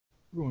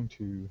we're going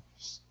to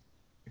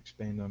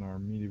expand on our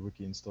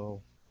Mediawiki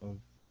install from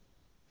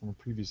a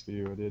previous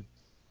video I did.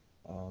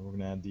 We're going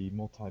to add the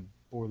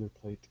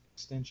multi-boilerplate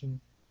extension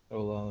that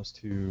will allow us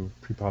to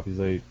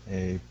pre-populate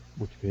a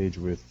wiki page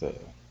with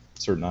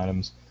certain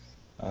items.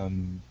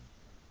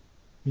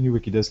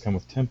 Mediawiki does come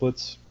with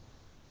templates,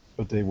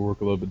 but they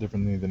work a little bit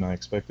differently than I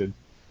expected.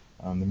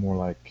 They're more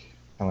like,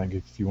 kind of like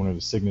if you wanted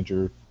a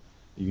signature,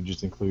 you could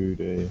just include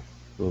a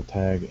little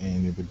tag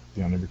and it would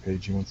be on every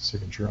page you want the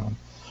signature on.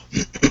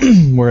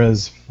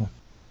 Whereas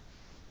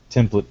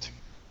template,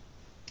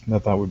 I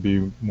thought would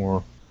be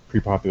more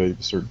pre-populated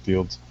with certain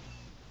fields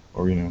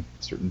or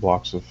certain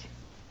blocks of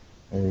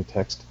area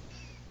text.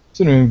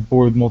 So anyway,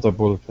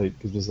 multi-boilerplate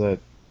gives us that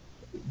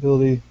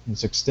ability.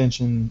 This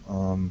extension,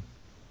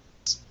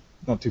 it's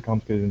not too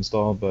complicated to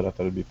install, but I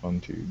thought it'd be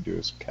fun to do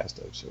a cast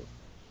of, so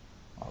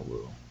I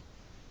will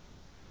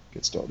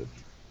get started.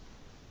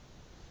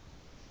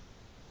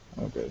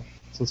 Okay,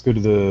 so let's go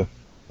to the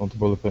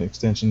multi-boilerplate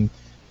extension.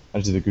 I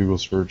just did a Google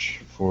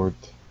search for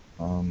it,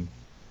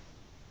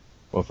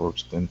 well, for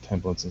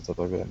templates and stuff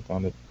like that, and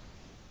found it.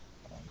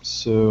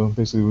 So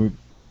basically,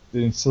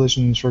 the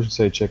installation instructions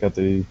say check out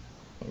the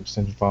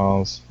extension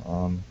files,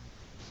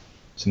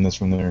 send this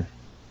from their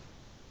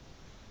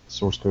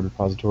source code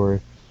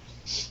repository,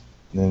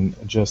 and then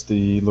adjust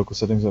the local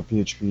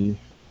settings.php,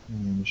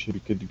 and you should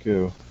be good to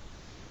go.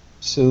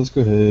 So let's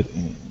go ahead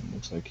and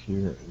looks like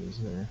here it is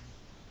there.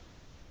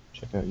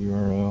 Check out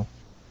URL,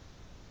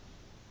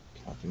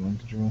 copy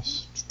link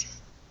address,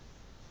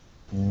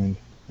 and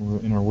we're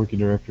in our wiki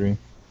directory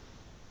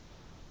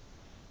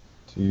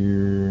to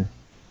your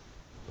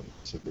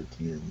separate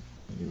to your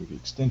Mediawiki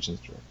extensions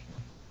directory.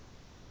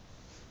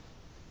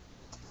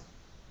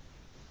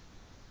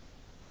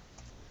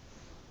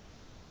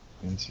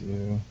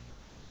 NCO.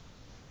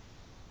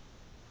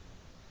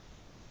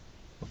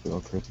 Hopefully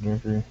I'll create the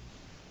directory.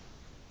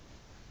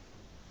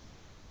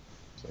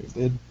 Looks like it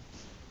did.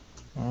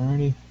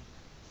 Alrighty.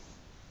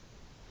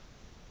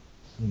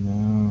 So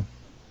now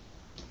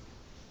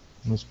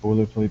let's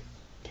boilerplate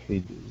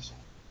pages.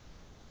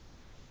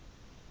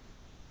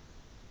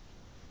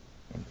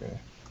 Okay.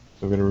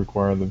 So we're going to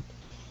require the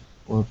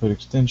boilerplate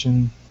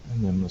extension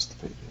and then list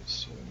the pages.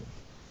 So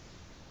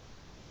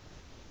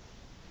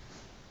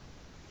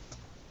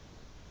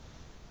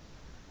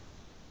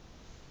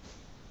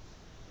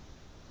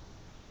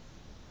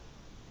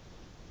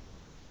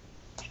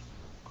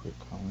quick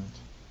comment.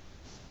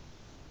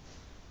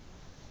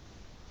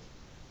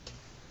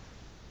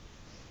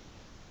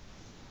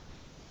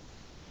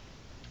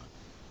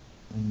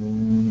 And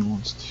then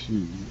wants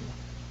to.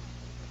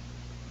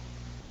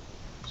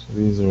 So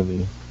these are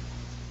the.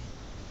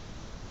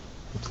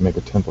 To make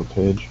a template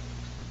page.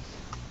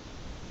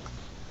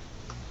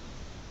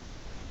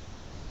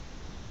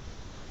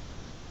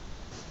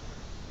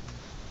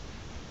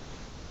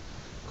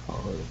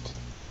 Call it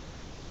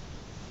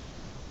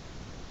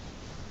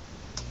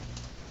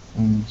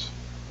things.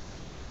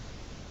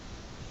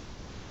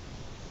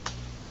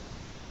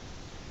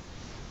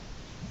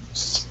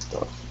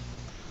 Stuff.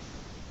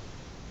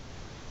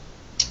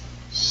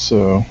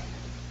 So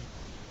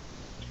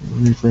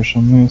refresh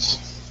on this.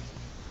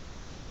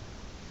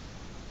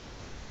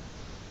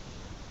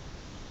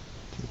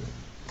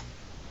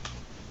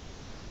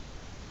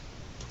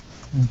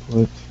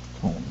 Template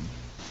colon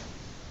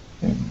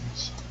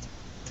things.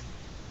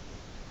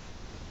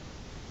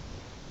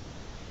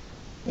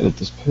 Edit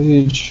this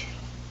page.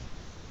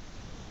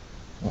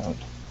 And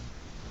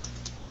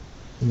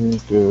here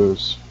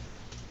goes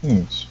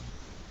things.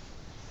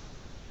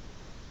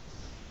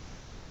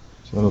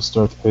 So that'll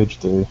start the page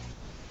with the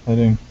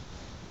heading,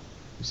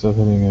 the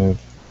subheading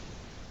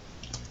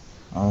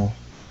of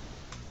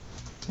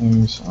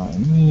things I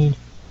need.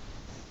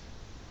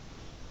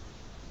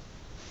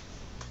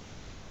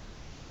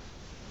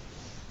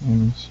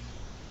 Things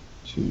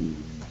to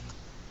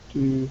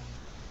do.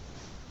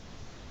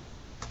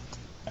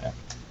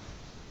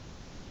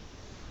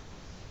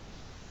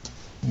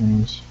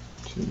 Things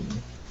to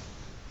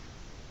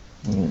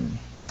learn.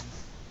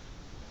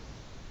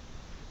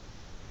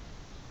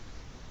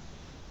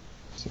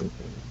 Save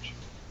page.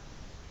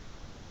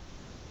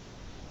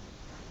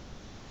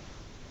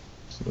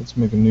 So let's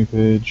make a new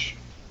page.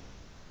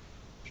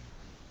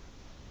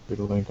 Put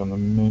a link on the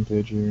main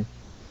page here.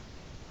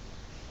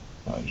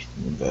 I just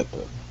removed that,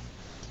 but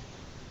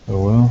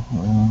oh well.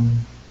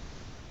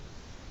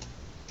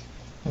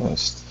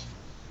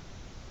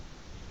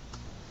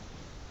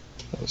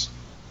 Test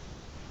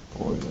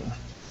boiler.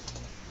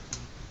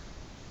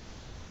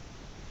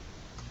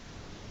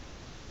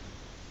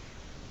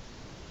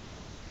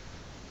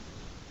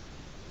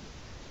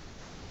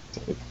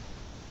 Save.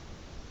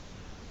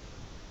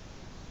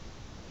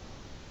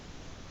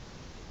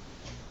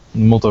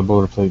 And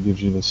multi-boilerplate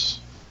gives you this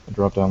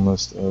drop-down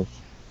list of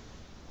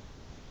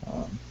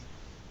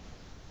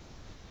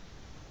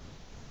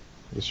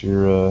I guess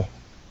your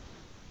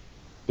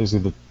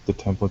basically the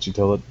templates you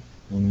tell it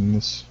in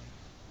this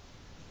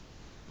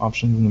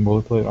options in the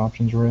boilerplate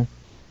options array.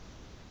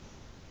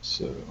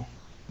 So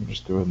I'll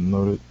just go ahead and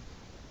load it.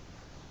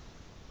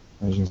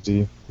 As you can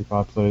see,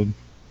 pre-populated.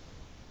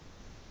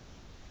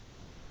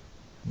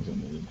 What do I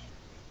need?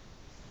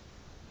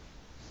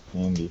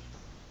 Handy.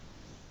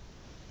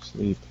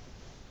 Sleep.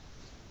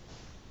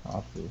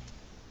 Coffee.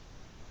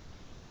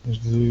 There's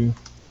blue.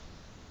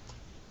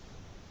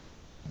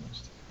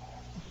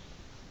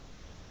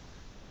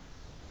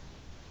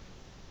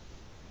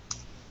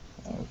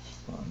 Have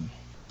fun.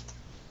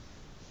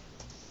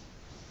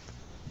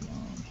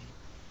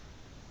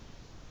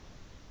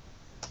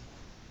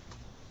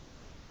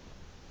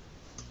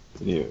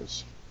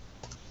 Videos.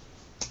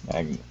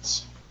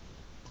 Magnets.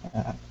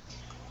 Ah.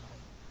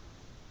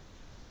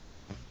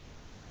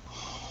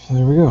 So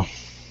there we go.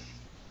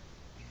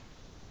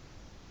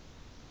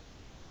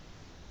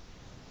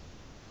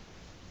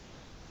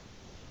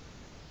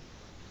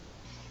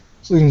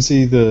 So you can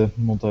see the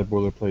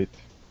multi-boilerplate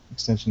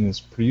extension is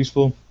pretty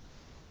useful.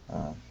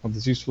 Hope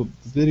this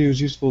video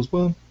is useful as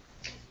well.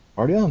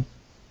 Party on!